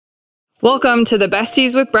Welcome to the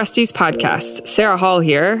Besties with Breasties podcast. Sarah Hall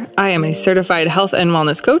here. I am a certified health and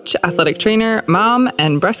wellness coach, athletic trainer, mom,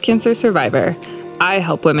 and breast cancer survivor. I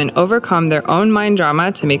help women overcome their own mind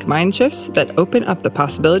drama to make mind shifts that open up the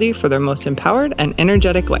possibility for their most empowered and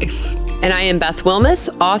energetic life. And I am Beth Wilmus,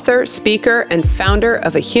 author, speaker, and founder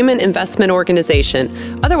of a human investment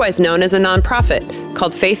organization, otherwise known as a nonprofit,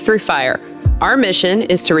 called Faith Through Fire. Our mission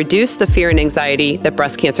is to reduce the fear and anxiety that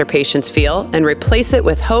breast cancer patients feel and replace it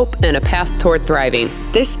with hope and a path toward thriving.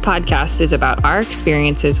 This podcast is about our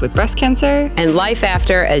experiences with breast cancer and life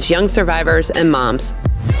after as young survivors and moms.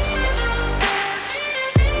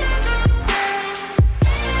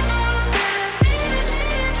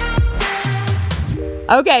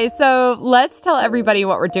 Okay, so let's tell everybody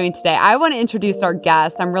what we're doing today. I want to introduce our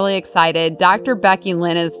guest. I'm really excited. Dr. Becky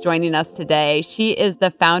Lynn is joining us today. She is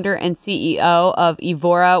the founder and CEO of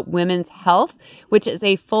Evora Women's Health, which is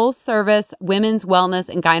a full-service women's wellness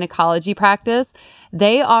and gynecology practice.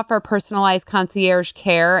 They offer personalized concierge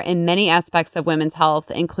care in many aspects of women's health,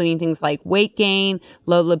 including things like weight gain,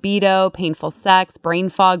 low libido, painful sex, brain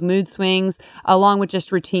fog, mood swings, along with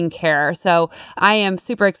just routine care. So I am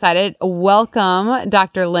super excited. Welcome,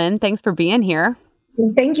 Dr. Lynn. Thanks for being here.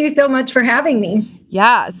 Thank you so much for having me.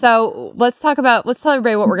 Yeah. So let's tell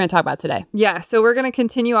everybody what we're going to talk about today. Yeah. So we're going to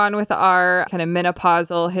continue on with our kind of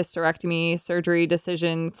menopausal hysterectomy surgery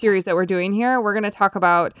decision series that we're doing here. We're going to talk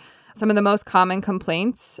about some of the most common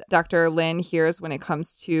complaints Dr. Lynn hears when it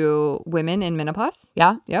comes to women in menopause.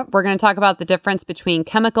 Yeah. Yep. We're going to talk about the difference between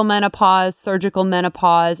chemical menopause, surgical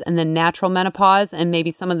menopause, and then natural menopause, and maybe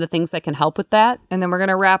some of the things that can help with that. And then we're going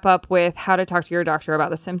to wrap up with how to talk to your doctor about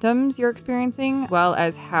the symptoms you're experiencing, as well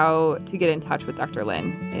as how to get in touch with Dr.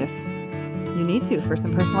 Lynn if you need to for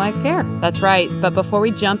some personalized care. That's right. But before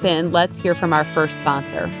we jump in, let's hear from our first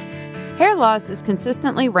sponsor. Hair loss is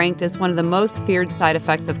consistently ranked as one of the most feared side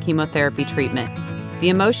effects of chemotherapy treatment. The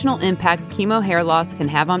emotional impact chemo hair loss can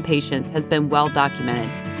have on patients has been well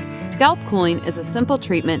documented. Scalp cooling is a simple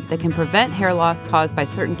treatment that can prevent hair loss caused by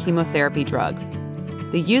certain chemotherapy drugs.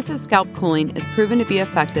 The use of scalp cooling is proven to be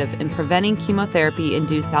effective in preventing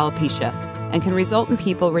chemotherapy-induced alopecia and can result in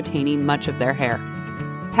people retaining much of their hair.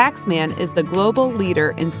 Paxman is the global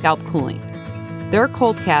leader in scalp cooling. Their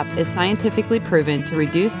cold cap is scientifically proven to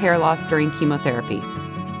reduce hair loss during chemotherapy.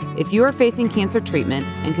 If you are facing cancer treatment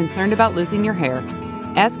and concerned about losing your hair,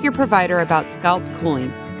 ask your provider about scalp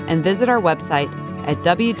cooling and visit our website at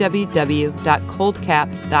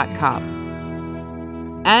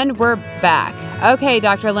www.coldcap.com. And we're back. Okay,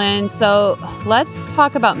 Dr. Lynn, so let's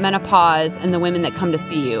talk about menopause and the women that come to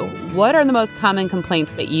see you. What are the most common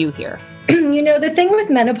complaints that you hear? You know, the thing with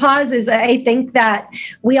menopause is I think that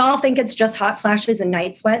we all think it's just hot flashes and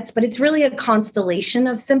night sweats, but it's really a constellation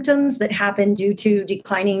of symptoms that happen due to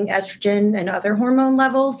declining estrogen and other hormone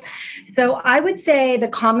levels. So I would say the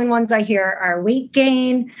common ones I hear are weight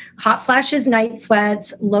gain, hot flashes, night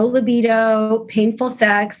sweats, low libido, painful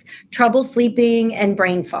sex, trouble sleeping, and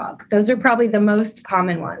brain fog. Those are probably the most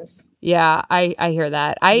common ones. Yeah, I hear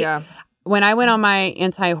that. When I went on my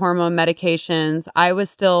anti-hormone medications, I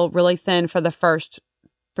was still really thin for the first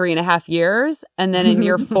 3.5 years. And then in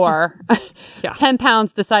year 4, 10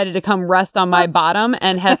 pounds decided to come rest on my bottom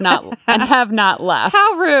and have not left.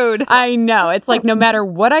 How rude. I know. It's like no matter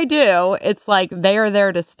what I do, it's like they are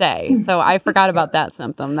there to stay. So I forgot about that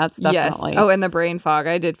symptom. That's definitely. Yes. Oh, and the brain fog.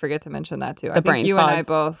 I did forget to mention that too. I think you fog. And I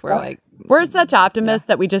both were like, we're such optimists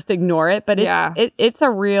that we just ignore it, but it's a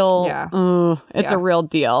real a real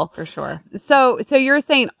deal. For sure. So you're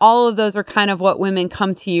saying all of those are kind of what women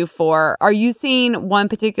come to you for. Are you seeing one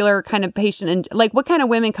particular kind of patient, and like what kind of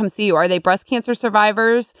women come see you? Are they breast cancer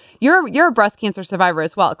survivors? You're a breast cancer survivor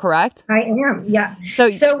as well, correct? I am, yeah.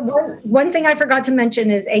 So one thing I forgot to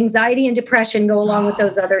mention is anxiety and depression go along with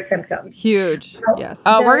those other symptoms. Huge. Yes.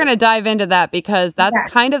 Oh, we're going to dive into that because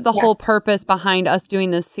that's kind of the whole purpose behind us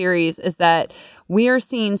doing this series is that we are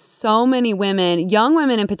seeing so many women, young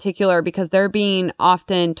women in particular, because they're being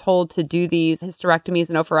often told to do these hysterectomies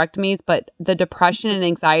and oophorectomies, but the depression and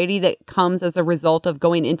anxiety that comes as a result of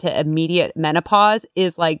going into immediate menopause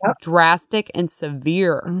is like drastic and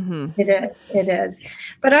severe. Mm-hmm. It is.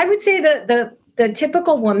 But I would say that the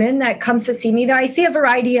typical woman that comes to see me, though, I see a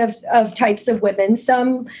variety of types of women.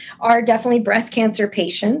 Some are definitely breast cancer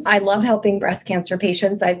patients. I love helping breast cancer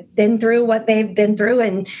patients. I've been through what they've been through,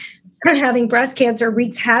 and having breast cancer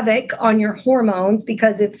wreaks havoc on your hormones,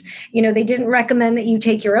 because if, they didn't recommend that you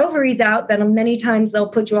take your ovaries out, then many times they'll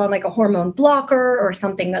put you on like a hormone blocker or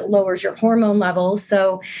something that lowers your hormone levels.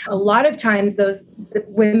 So a lot of times those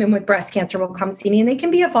women with breast cancer will come see me, and they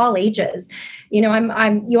can be of all ages.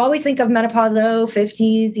 You always think of menopause,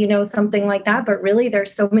 50s, something like that. But really,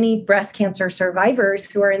 there's so many breast cancer survivors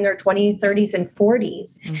who are in their 20s, 30s, and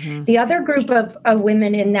 40s. Mm-hmm. The other group of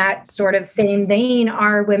women in that sort of same vein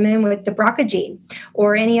are women with the BRCA gene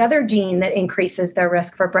or any other gene that increases their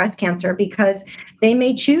risk for breast cancer, because they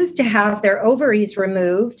may choose to have their ovaries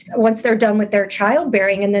removed once they're done with their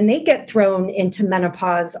childbearing, and then they get thrown into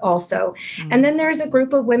menopause also. Mm-hmm. And then there's a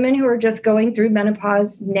group of women who are just going through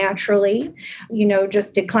menopause naturally,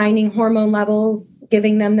 just declining hormone levels,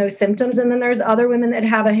 giving them those symptoms. And then there's other women that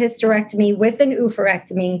have a hysterectomy with an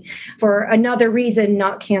oophorectomy for another reason,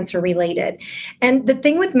 not cancer related. And the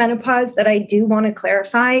thing with menopause that I do want to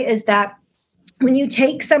clarify is that when you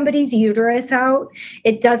take somebody's uterus out,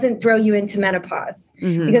 it doesn't throw you into menopause.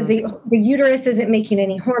 Mm-hmm. Because the uterus isn't making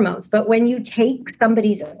any hormones. But when you take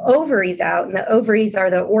somebody's ovaries out, and the ovaries are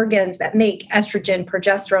the organs that make estrogen,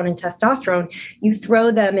 progesterone, and testosterone, you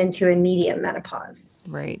throw them into immediate menopause.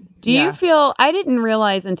 Right. Do you feel, I didn't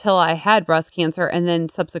realize until I had breast cancer and then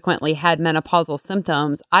subsequently had menopausal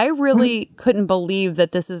symptoms, I really couldn't believe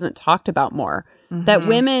that this isn't talked about more.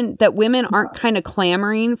 Mm-hmm. That women aren't kind of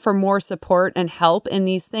clamoring for more support and help in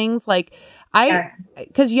these things. Like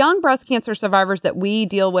because young breast cancer survivors that we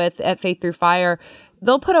deal with at Faith Through Fire,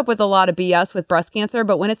 they'll put up with a lot of BS with breast cancer,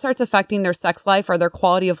 but when it starts affecting their sex life or their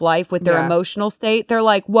quality of life with their emotional state, they're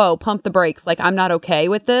like, whoa, pump the brakes. Like, I'm not okay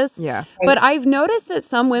with this. Yeah. But I've noticed that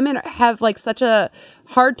some women have like such a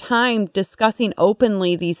hard time discussing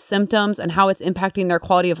openly these symptoms and how it's impacting their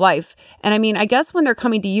quality of life. And I mean, I guess when they're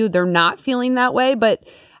coming to you, they're not feeling that way, but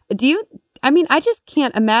I just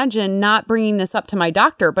can't imagine not bringing this up to my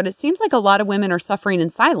doctor, but it seems like a lot of women are suffering in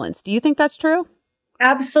silence. Do you think that's true?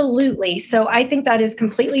 Absolutely. So I think that is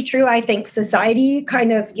completely true. I think society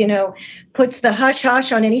kind of, puts the hush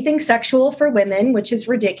hush on anything sexual for women, which is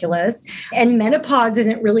ridiculous. And menopause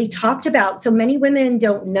isn't really talked about. So many women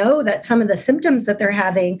don't know that some of the symptoms that they're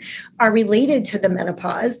having are related to the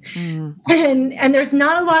menopause. Mm. And there's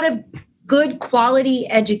not a lot of good quality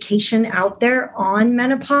education out there on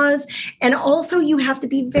menopause. And also you have to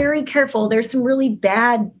be very careful. There's some really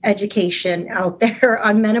bad education out there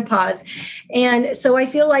on menopause. And so I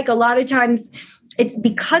feel like a lot of times it's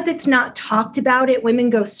because it's not talked about it. Women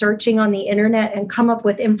go searching on the internet and come up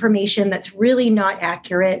with information that's really not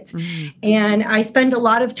accurate. Mm-hmm. And I spend a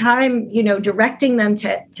lot of time, directing them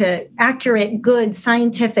to accurate, good,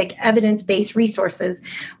 scientific, evidence-based resources,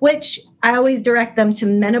 which I always direct them to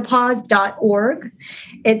menopause.org.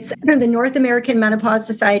 It's the North American Menopause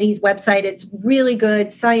Society's website. It's really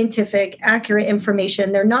good, scientific, accurate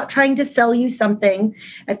information. They're not trying to sell you something.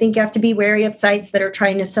 I think you have to be wary of sites that are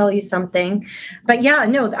trying to sell you something. But yeah,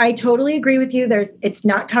 no, I totally agree with you. It's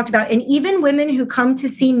not talked about. And even women who come to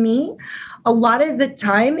see me, a lot of the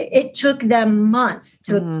time, it took them months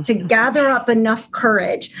to gather up enough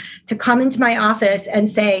courage to come into my office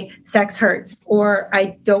and say, sex hurts, or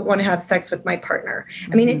I don't want to have sex with my partner.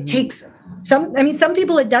 I mean, it takes some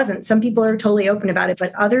people it doesn't. Some people are totally open about it,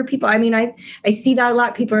 but other people, I see that a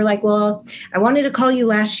lot. People are like, well, I wanted to call you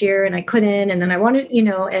last year and I couldn't. And then I wanted,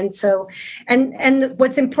 and so, and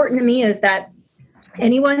what's important to me is that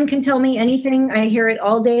anyone can tell me anything. I hear it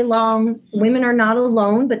all day long. Women are not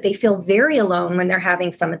alone, but they feel very alone when they're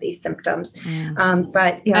having some of these symptoms.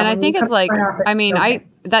 But and I think it's like,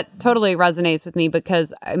 that totally resonates with me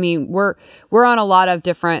because we're on a lot of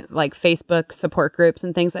different like Facebook support groups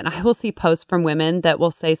and things, and I will see posts from women that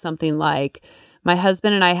will say something like, my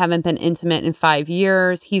husband and I haven't been intimate in 5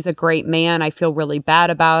 years. He's a great man. I feel really bad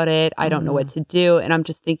about it. I don't know what to do. And I'm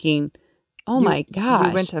just thinking, my gosh.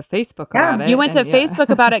 You went to Facebook about it. You went to Facebook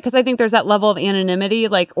about it because I think there's that level of anonymity,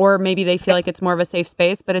 like, or maybe they feel like it's more of a safe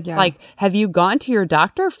space, but it's like, have you gone to your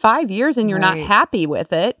doctor 5 years and you're not happy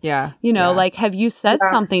with it? Yeah. Like, have you said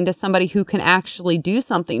something to somebody who can actually do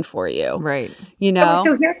something for you? Right.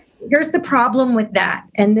 So here's the problem with that.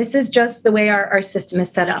 And this is just the way our system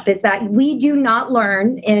is set up, is that we do not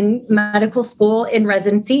learn in medical school, in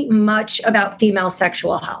residency, much about female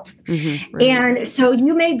sexual health. Mm-hmm, right. And so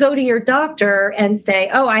you may go to your doctor and say,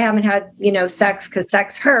 oh, I haven't had, sex because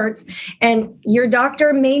sex hurts. And your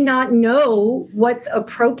doctor may not know what's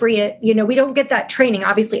appropriate. We don't get that training.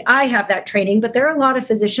 Obviously, I have that training, but there are a lot of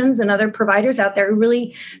physicians and other providers out there who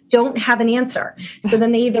really don't have an answer. So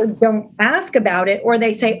then they either don't ask about it or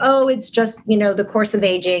they say, oh, oh, it's just, the course of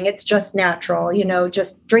aging. It's just natural,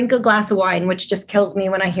 just drink a glass of wine, which just kills me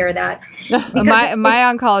when I hear that. My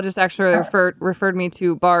oncologist actually referred me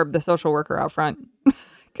to Barb, the social worker out front,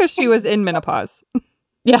 because she was in menopause.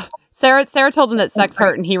 Yeah. Sarah told him that sex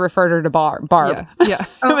hurt, and he referred her to Barb. Yeah.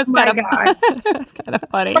 Oh, it was kind of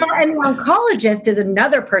funny. Well, and the oncologist is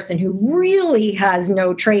another person who really has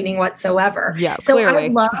no training whatsoever. Yeah, so clearly. I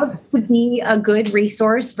love to be a good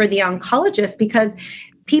resource for the oncologist, because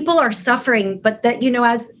people are suffering, but that,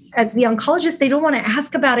 as the oncologist, they don't want to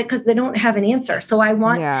ask about it because they don't have an answer. So I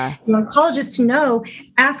want the oncologist to know,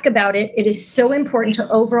 ask about it. It is so important to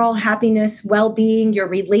overall happiness, well-being, your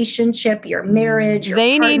relationship, your marriage.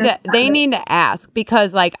 They need to ask,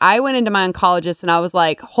 because I went into my oncologist and I was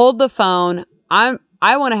like, hold the phone.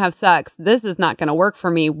 I want to have sex. This is not going to work for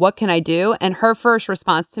me. What can I do? And her first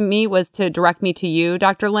response to me was to direct me to you,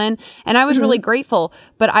 Dr. Lynn. And I was really grateful,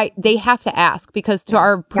 but they have to ask, because to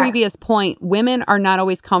our previous point, women are not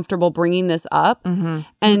always comfortable bringing this up.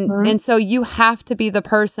 And so you have to be the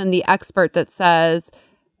person, the expert that says,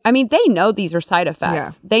 they know these are side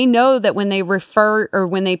effects. Yeah. They know that when they refer or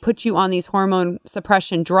when they put you on these hormone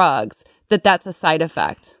suppression drugs, that's a side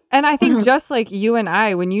effect. And I think just like you and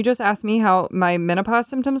I, when you just asked me how my menopause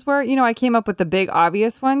symptoms were, I came up with the big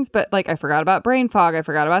obvious ones, but I forgot about brain fog. I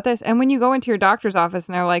forgot about this. And when you go into your doctor's office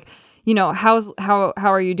and they're like, how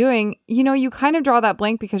are you doing? You kind of draw that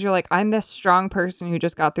blank, because you're like, I'm this strong person who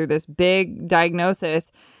just got through this big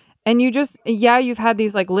diagnosis. And you just, you've had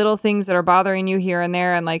these little things that are bothering you here and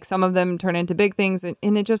there, and some of them turn into big things, and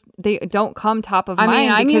they don't come top of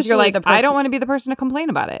mind, because you're like, I don't want to be the person to complain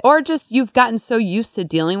about it. Or just you've gotten so used to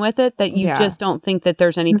dealing with it that you just don't think that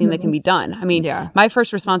there's anything that can be done. My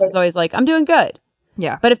first response is always I'm doing good.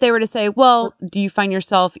 Yeah. But if they were to say, well, do you find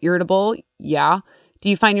yourself irritable? Yeah. Do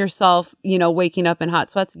you find yourself, waking up in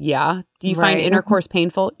hot sweats? Yeah. Do you find intercourse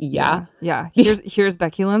painful? Yeah. Yeah. Here's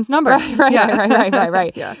Becky Lynn's number.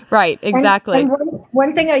 Right. Yeah. Right. Exactly. And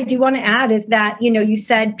one thing I do want to add is that, you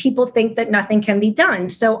said people think that nothing can be done.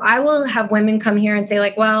 So I will have women come here and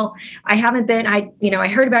say well, I haven't been, I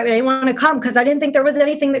heard about it. I didn't want to come because I didn't think there was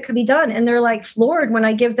anything that could be done. And they're floored when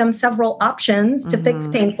I give them several options to fix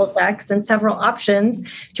painful sex and several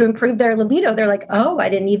options to improve their libido. They're like, oh, I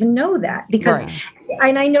didn't even know that. Because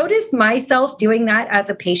And I noticed myself doing that as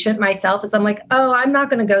a patient myself, as I'm like, oh, I'm not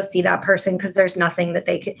going to go see that person because there's nothing that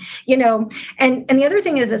they could, and the other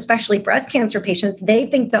thing is, especially breast cancer patients, they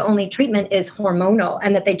think the only treatment is hormonal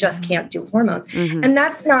and that they just can't do hormones. And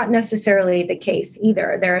that's not necessarily the case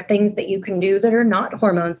either. There are things that you can do that are not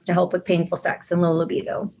hormones to help with painful sex and low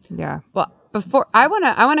libido. Yeah. Well, before I want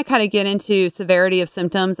to kind of get into severity of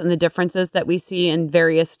symptoms and the differences that we see in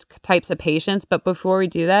various types of patients. But before we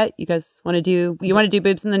do that, you guys want to do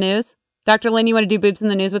boobs in the news? Dr. Lynn, you want to do boobs in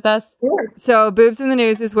the news with us? Sure. So boobs in the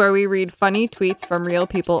news is where we read funny tweets from real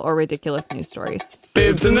people or ridiculous news stories.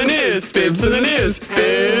 Boobs in the news, boobs in the news,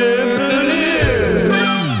 boobs in the news.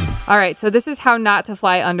 All right. So this is how not to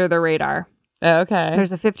fly under the radar. Okay.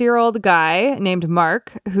 There's a 50-year-old guy named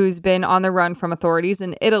Mark who's been on the run from authorities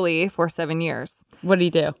in Italy for 7 years. What did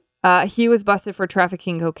he do? He was busted for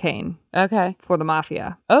trafficking cocaine. Okay. For the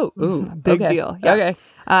mafia. Oh, ooh. Big deal. Yeah. Okay.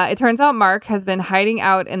 It turns out Mark has been hiding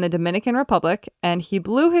out in the Dominican Republic, and he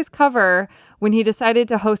blew his cover when he decided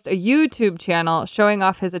to host a YouTube channel showing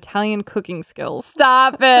off his Italian cooking skills.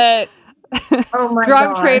 Stop it. Oh my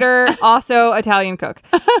Drug God. trader, also Italian cook.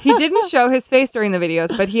 He didn't show his face during the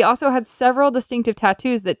videos, but he also had several distinctive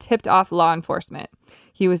tattoos that tipped off law enforcement.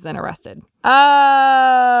 He was then arrested. Oh.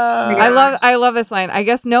 I love this line. I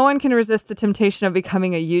guess no one can resist the temptation of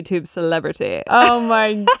becoming a YouTube celebrity. Oh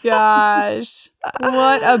my gosh.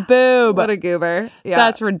 What a boob. What a goober. Yeah.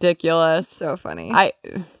 That's ridiculous. So funny.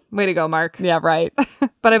 Way to go, Mark. Yeah, right.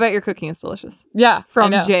 But I bet your cooking is delicious. Yeah.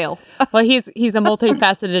 From jail. Well, he's a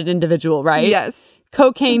multifaceted individual, right? Yes.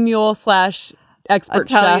 Cocaine mule / expert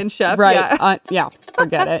Italian chef. Right. Yeah. Yeah.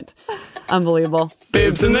 Forget it. Unbelievable.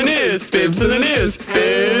 Boobs in the news, boobs in the news,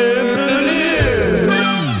 boobs in the news.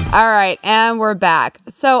 All right. And we're back.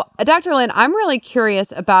 So, Dr. Lynn, I'm really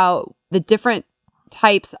curious about the different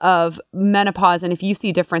types of menopause and if you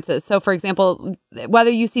see differences. So, for example, whether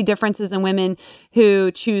you see differences in women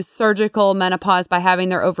who choose surgical menopause by having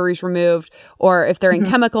their ovaries removed, or if they're in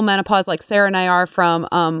chemical menopause like Sarah and I are from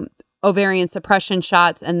ovarian suppression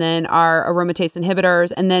shots and then our aromatase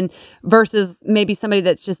inhibitors, and then versus maybe somebody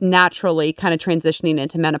that's just naturally kind of transitioning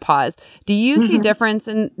into menopause. Do you see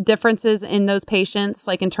differences in those patients,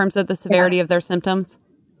 like in terms of the severity of their symptoms?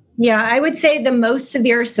 Yeah, I would say the most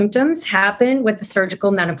severe symptoms happen with the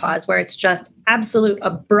surgical menopause, where it's just absolute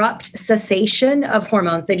abrupt cessation of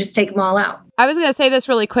hormones. They just take them all out. I was going to say this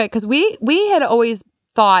really quick because we had always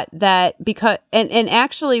thought that because, and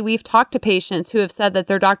actually we've talked to patients who have said that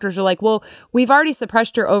their doctors are like, well, we've already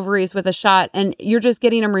suppressed your ovaries with a shot and you're just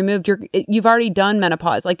getting them removed. You've already done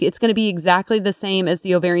menopause. Like it's going to be exactly the same as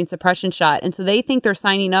the ovarian suppression shot. And so they think they're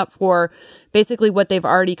signing up for basically what they've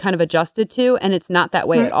already kind of adjusted to. And it's not that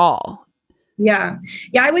way at all. Yeah.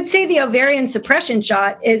 Yeah. I would say the ovarian suppression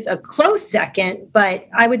shot is a close second, but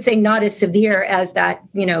I would say not as severe as that,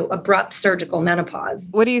 abrupt surgical menopause.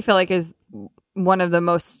 What do you feel like is one of the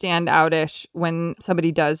most standout-ish when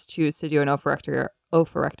somebody does choose to do an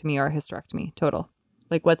oophorectomy or hysterectomy total?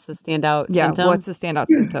 Like what's the standout symptom? symptom? What's the standout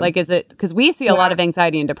symptom? Like is it, because we see a lot of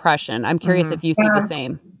anxiety and depression. I'm curious if you see the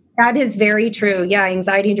same. That is very true. Yeah,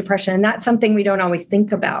 anxiety and depression. And that's something we don't always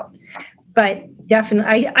think about. But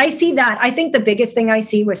definitely, I see that. I think the biggest thing I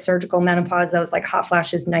see with surgical menopause, those like hot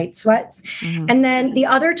flashes, night sweats. And then the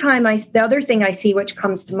other thing I see, which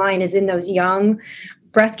comes to mind, is in those young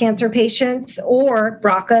breast cancer patients or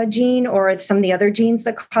BRCA gene or some of the other genes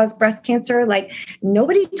that cause breast cancer. Like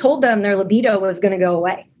nobody told them their libido was going to go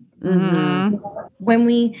away.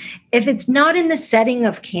 If it's not in the setting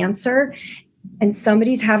of cancer and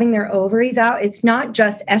somebody's having their ovaries out, it's not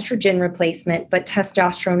just estrogen replacement, but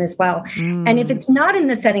testosterone as well. And if it's not in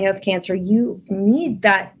the setting of cancer, you need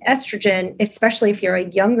that estrogen, especially if you're a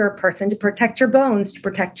younger person, to protect your bones, to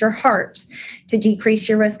protect your heart, to decrease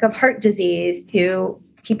your risk of heart disease, to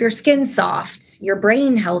keep your skin soft, your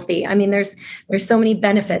brain healthy. I mean, there's so many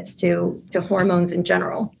benefits to hormones in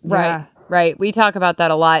general. Right. We talk about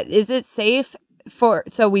that a lot. Is it safe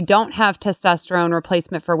so we don't have testosterone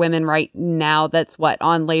replacement for women right now? That's what,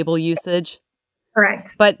 on label usage?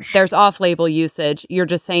 Correct. But there's off-label usage. You're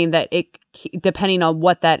just saying that it, depending on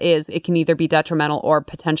what that is, it can either be detrimental or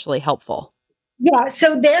potentially helpful. Yeah,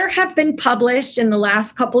 so there have been published in the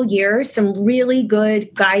last couple years some really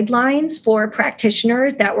good guidelines for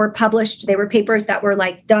practitioners that were published. They were papers that were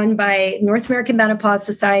done by North American Menopause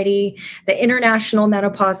Society, the International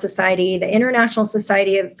Menopause Society, the International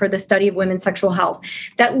Society for the Study of Women's Sexual Health,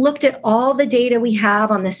 that looked at all the data we have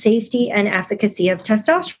on the safety and efficacy of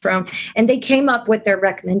testosterone, and they came up with their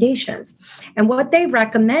recommendations. And what they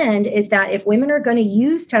recommend is that if women are going to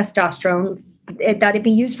use testosterone, that it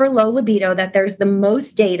be used for low libido, that there's the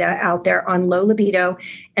most data out there on low libido,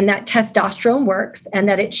 and that testosterone works, and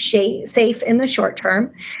that it's safe in the short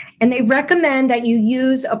term. And they recommend that you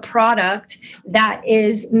use a product that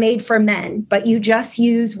is made for men, but you just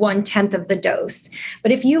use 1/10 of the dose.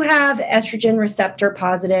 But if you have estrogen receptor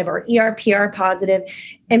positive or ERPR positive,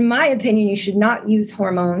 in my opinion, you should not use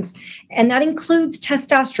hormones. And that includes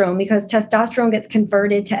testosterone, because testosterone gets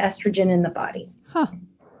converted to estrogen in the body.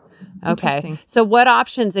 Okay. So what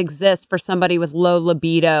options exist for somebody with low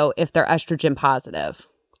libido if they're estrogen positive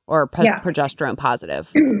or progesterone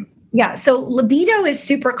positive? Yeah, so libido is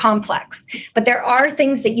super complex, but there are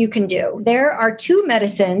things that you can do. There are 2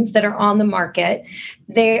 medicines that are on the market.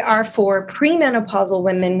 They are for premenopausal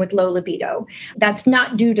women with low libido. That's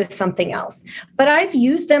not due to something else. But I've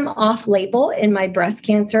used them off-label in my breast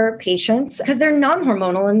cancer patients because they're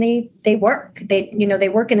non-hormonal and they work. They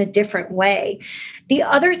work in a different way. The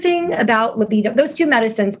other thing about libido, those 2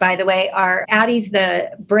 medicines, by the way, are Addie's the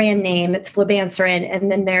brand name, it's flibanserin, and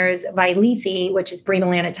then there's Vyleesi, which is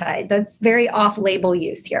bremelanotide. That's very off-label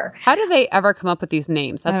use here. How do they ever come up with these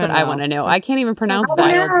names? That's what I want to know. I can't even pronounce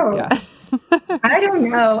that. I don't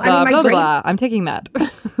know. I'm taking that.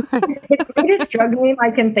 The greatest drug name I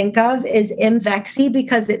can think of is Imvexi,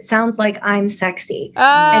 because it sounds like I'm sexy.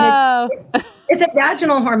 Oh. And it's a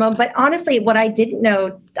vaginal hormone. But honestly, what I didn't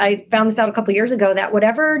know, I found this out a couple of years ago, that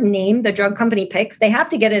whatever name the drug company picks, they have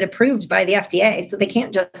to get it approved by the FDA. So they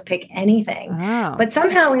can't just pick anything. Oh. But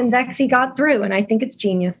somehow Imvexi got through, and I think it's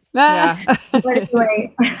genius. Yeah. But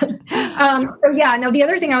anyway, the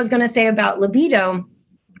other thing I was going to say about libido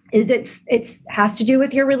is it has to do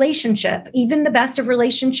with your relationship. Even the best of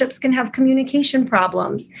relationships can have communication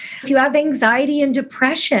problems. If you have anxiety and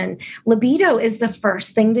depression, libido is the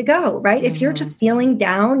first thing to go, right? Mm-hmm. If you're just feeling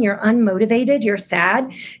down, you're unmotivated, you're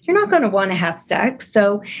sad, you're not going to want to have sex.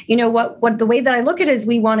 So, what the way that I look at it is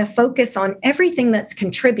we want to focus on everything that's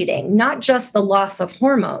contributing, not just the loss of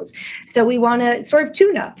hormones. So we want to sort of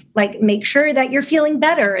tune up, make sure that you're feeling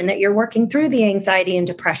better and that you're working through the anxiety and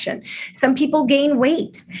depression. Some people gain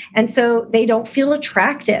weight, and so they don't feel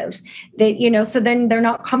attractive. So then they're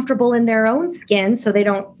not comfortable in their own skin. So they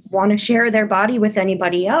don't want to share their body with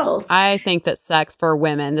anybody else. I think that sex for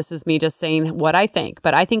women, this is me just saying what I think,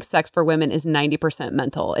 but I think sex for women is 90%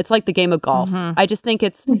 mental. It's like the game of golf. I just think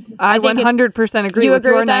it's... I 100% agree with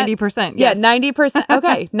your 90%. Yes. Yeah, 90%.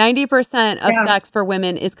 Okay, 90% of sex for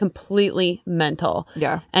women is completely mental.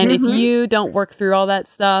 Yeah. And if you don't work through all that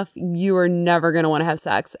stuff, you are never going to want to have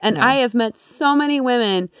sex. And I have met so many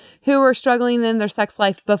women who were struggling in their sex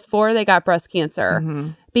life before they got breast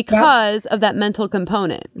cancer because of that mental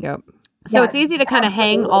component. Yep. So it's easy to kind of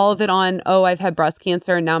hang all of it on, oh, I've had breast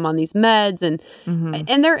cancer and now I'm on these meds.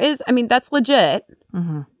 And there is, I mean, that's legit.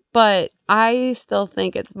 But I still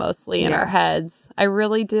think it's mostly in our heads. I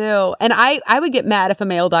really do. And I would get mad if a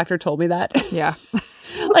male doctor told me that. Yeah.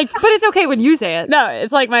 But it's okay when you say it. No,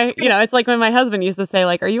 it's like it's like when my husband used to say,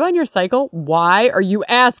 like, are you on your cycle? Why are you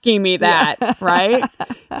asking me that? Yeah. Right?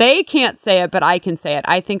 They can't say it, but I can say it.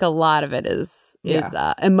 I think a lot of it is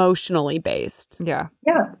emotionally based. Yeah.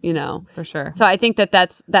 Yeah. For sure. So I think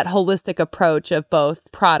that's that holistic approach of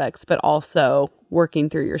both products, but also working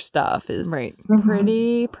through your stuff is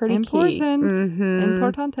pretty important. key.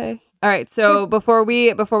 Importante. All right. So before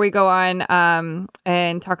we go on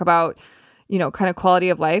and talk about kind of quality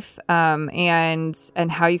of life and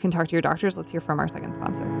how you can talk to your doctors, let's hear from our second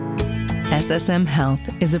sponsor. SSM Health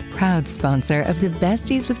is a proud sponsor of the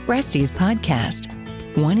Besties with Breasties podcast.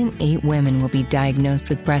 1 in 8 women will be diagnosed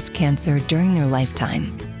with breast cancer during their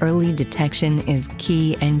lifetime. Early detection is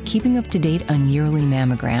key, and keeping up to date on yearly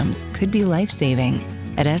mammograms could be life-saving.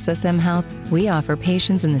 At SSM Health, we offer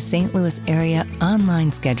patients in the St. Louis area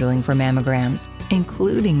online scheduling for mammograms,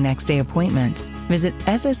 including next-day appointments. Visit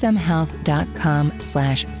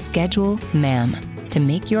ssmhealth.com/schedule-mam to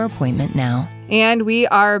make your appointment now. And we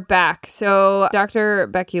are back. So, Dr.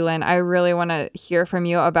 Becky Lynn, I really want to hear from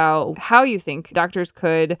you about how you think doctors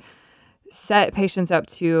could set patients up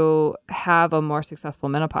to have a more successful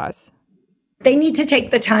menopause. They need to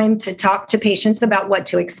take the time to talk to patients about what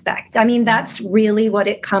to expect. I mean, that's really what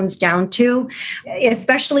it comes down to,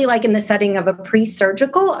 especially like in the setting of a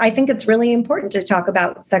pre-surgical. I think it's really important to talk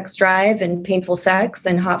about sex drive and painful sex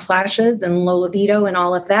and hot flashes and low libido and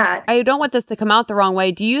all of that. I don't want this to come out the wrong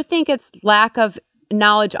way. Do you think it's lack of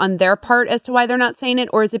knowledge on their part as to why they're not saying it?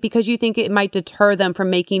 Or is it because you think it might deter them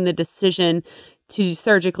from making the decision to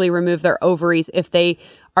surgically remove their ovaries if they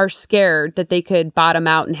are scared that they could bottom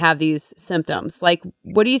out and have these symptoms? Like,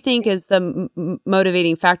 what do you think is the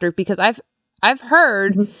motivating factor? Because I've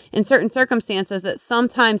heard in certain circumstances that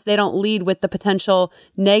sometimes they don't lead with the potential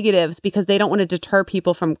negatives because they don't want to deter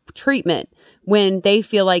people from treatment when they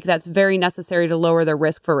feel like that's very necessary to lower their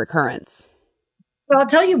risk for recurrence. Well, I'll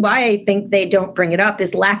tell you why I think they don't bring it up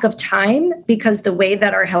is lack of time, because the way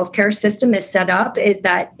that our healthcare system is set up is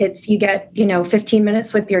that you get 15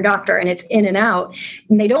 minutes with your doctor and it's in and out,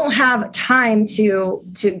 and they don't have time to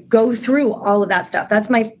go through all of that stuff. That's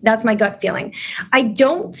my gut feeling. I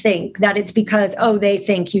don't think that it's because they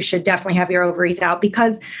think you should definitely have your ovaries out,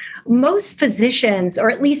 because most physicians,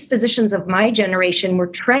 or at least physicians of my generation, were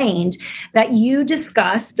trained that you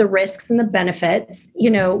discuss the risks and the benefits,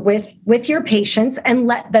 with your patients and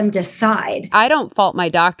let them decide. I don't fault my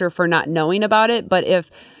doctor for not knowing about it, but if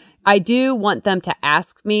I do want them to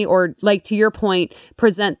ask me, or like to your point,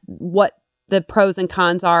 present what the pros and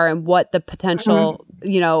cons are and what the potential,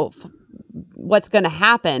 what's going to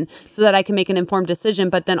happen so that I can make an informed decision.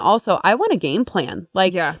 But then also I want a game plan.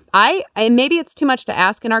 Like and maybe it's too much to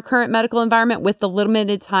ask in our current medical environment with the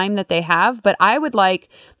limited time that they have, but I would like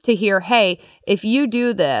to hear, hey, if you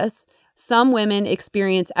do this, some women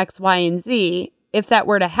experience X, Y, and Z. If that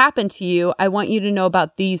were to happen to you, I want you to know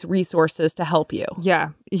about these resources to help you. Yeah.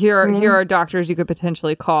 Here are doctors you could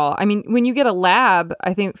potentially call. I mean, when you get a lab,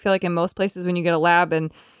 I feel like in most places when you get a lab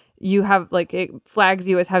and you have it flags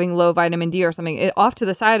you as having low vitamin D or something, off to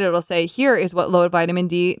the side, it'll say, here is what low vitamin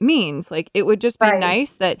D means. Like, it would just be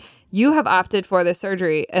nice that you have opted for this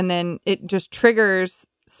surgery, and then it just triggers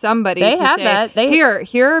somebody to say,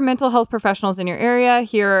 here are mental health professionals in your area.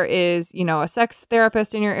 Here is, a sex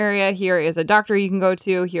therapist in your area. Here is a doctor you can go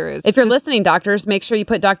to. Here is... If you're listening, doctors, make sure you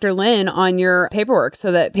put Dr. Lynn on your paperwork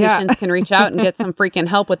so that patients can reach out and get some freaking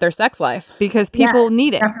help with their sex life. Because people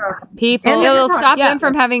need it. It'll stop them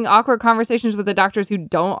from having awkward conversations with the doctors who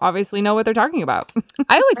don't obviously know what they're talking about.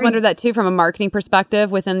 I always wonder that too from a marketing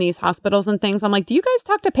perspective within these hospitals and things. I'm like, do you guys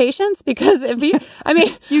talk to patients? Because if you,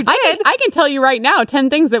 you did. I can tell you right now 10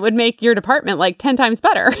 things that would make your department 10 times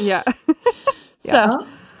better. Yeah. So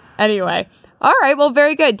anyway, all right. Well,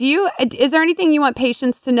 very good. Is there anything you want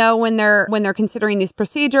patients to know when they're considering these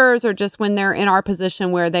procedures, or just when they're in our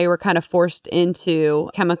position where they were kind of forced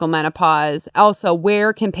into chemical menopause? Also,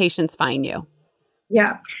 where can patients find you?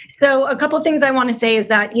 Yeah. So a couple of things I want to say is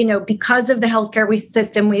that, because of the healthcare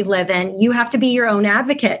system we live in, you have to be your own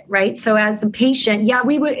advocate, right? So as a patient,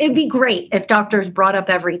 it'd be great if doctors brought up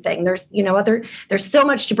everything. There's, there's so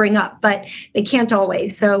much to bring up, but they can't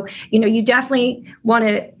always. So, you definitely want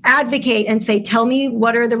to advocate and say, tell me,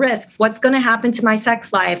 what are the risks? What's going to happen to my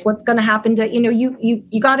sex life? What's going to happen to,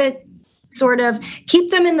 you got to sort of keep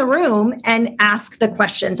them in the room and ask the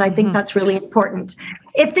questions. I think that's really important.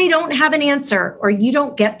 If they don't have an answer or you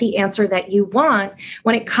don't get the answer that you want,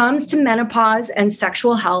 when it comes to menopause and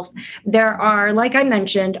sexual health, there are, like I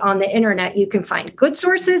mentioned, on the internet, you can find good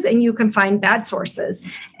sources and you can find bad sources.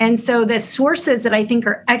 And so the sources that I think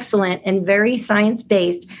are excellent and very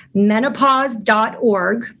science-based,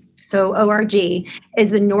 menopause.org, so ORG,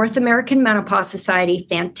 is the North American Menopause Society,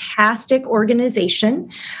 fantastic organization.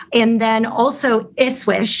 And then also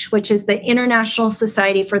ISWISH, which is the International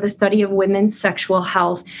Society for the Study of Women's Sexual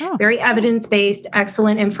Health. Very evidence-based,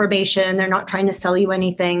 excellent information. They're not trying to sell you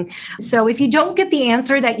anything. So if you don't get the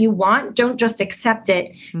answer that you want, don't just accept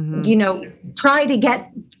it. Try to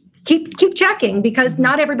keep checking, because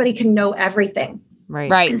not everybody can know everything.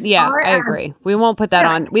 Right. Yeah, I agree. We won't put that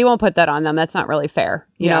on. We won't put that on them. That's not really fair.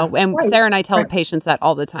 You know, and Sarah and I tell patients that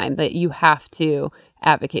all the time, that you have to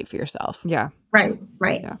advocate for yourself. Yeah. Right.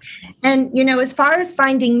 Yeah. And, as far as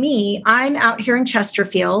finding me, I'm out here in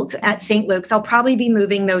Chesterfield at St. Luke's. I'll probably be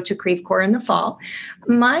moving, though, to Creve Coeur in the fall.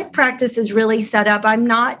 My practice is really set up. I'm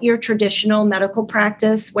not your traditional medical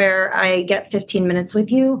practice where I get 15 minutes with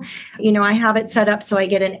you. I have it set up so I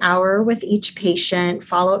get an hour with each patient.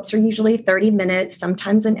 Follow-ups are usually 30 minutes,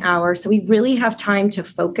 sometimes an hour. So we really have time to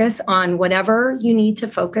focus on whatever you need to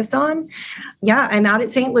focus on. Yeah, I'm out at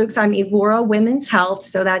St. Luke's. I'm Evora Women's Health.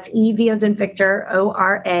 So that's EV as in Victor,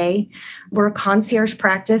 ORA. We're a concierge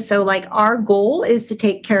practice. So our goal is to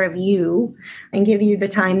take care of you and give you the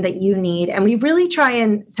time that you need. And we really try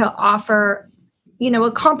to offer,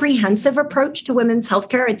 a comprehensive approach to women's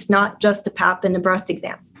healthcare. It's not just a pap and a breast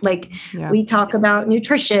exam. We talk about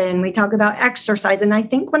nutrition, we talk about exercise. And I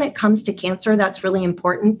think when it comes to cancer, that's really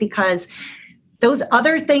important, because those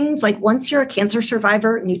other things, once you're a cancer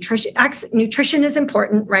survivor, nutrition is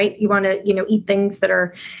important, right? You want to, eat things that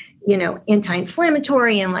are,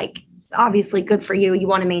 anti-inflammatory and obviously good for you. You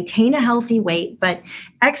want to maintain a healthy weight, but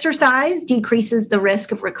exercise decreases the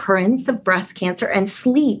risk of recurrence of breast cancer, and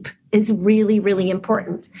sleep is really, really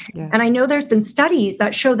important. Yes. And I know there's been studies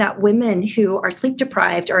that show that women who are sleep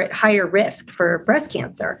deprived are at higher risk for breast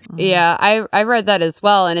cancer. Yeah, I read that as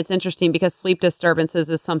well. And it's interesting because sleep disturbances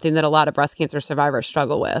is something that a lot of breast cancer survivors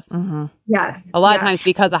struggle with. Mm-hmm. Yes. A lot of times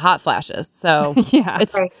because of hot flashes. So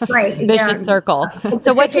it's vicious circle.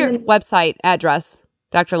 So what's your website address,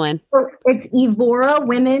 Dr. Lynn? It's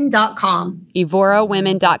evorawomen.com.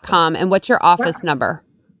 evorawomen.com. And what's your office number?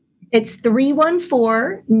 It's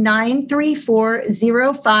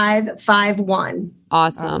 314-934-0551.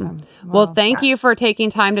 Awesome. Well, thank you for taking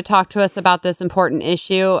time to talk to us about this important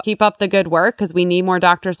issue. Keep up the good work, because we need more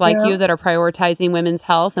doctors like you that are prioritizing women's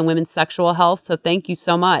health and women's sexual health. So thank you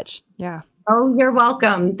so much. Yeah. Oh, you're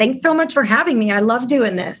welcome. Thanks so much for having me. I love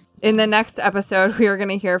doing this. In the next episode, we are going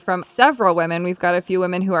to hear from several women. We've got a few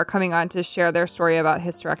women who are coming on to share their story about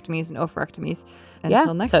hysterectomies and oophorectomies.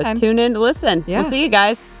 Until next time. Tune in to listen. Yeah. We'll see you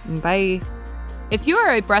guys. Bye. If you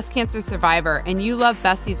are a breast cancer survivor and you love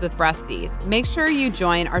Besties with Breasties, make sure you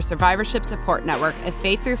join our survivorship support network at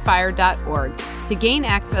faiththroughfire.org to gain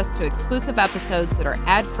access to exclusive episodes that are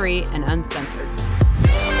ad-free and uncensored.